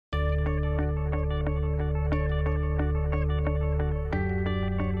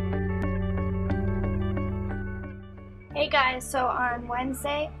Hey guys, so on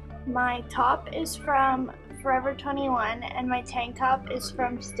Wednesday, my top is from Forever 21 and my tank top is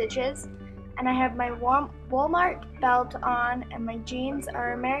from Stitches, and I have my Walmart belt on and my jeans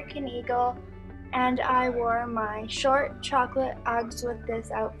are American Eagle, and I wore my short chocolate Uggs with this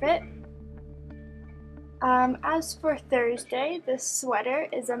outfit. As for Thursday, this sweater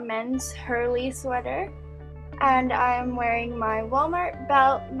is a men's Hurley sweater, and I'm wearing my Walmart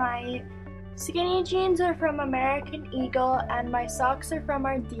belt. My skinny jeans are from American Eagle and my socks are from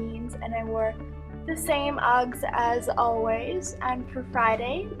Dean's, and I wore the same Uggs as always. And for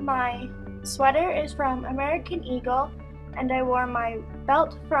Friday, my sweater is from American Eagle and I wore my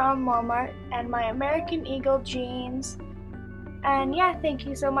belt from Walmart and my American Eagle jeans. And yeah, thank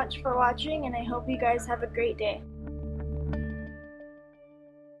you so much for watching, and I hope you guys have a great day.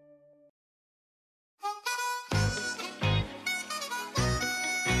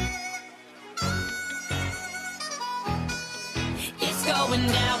 It's going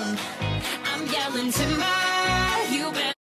down, I'm yelling timber.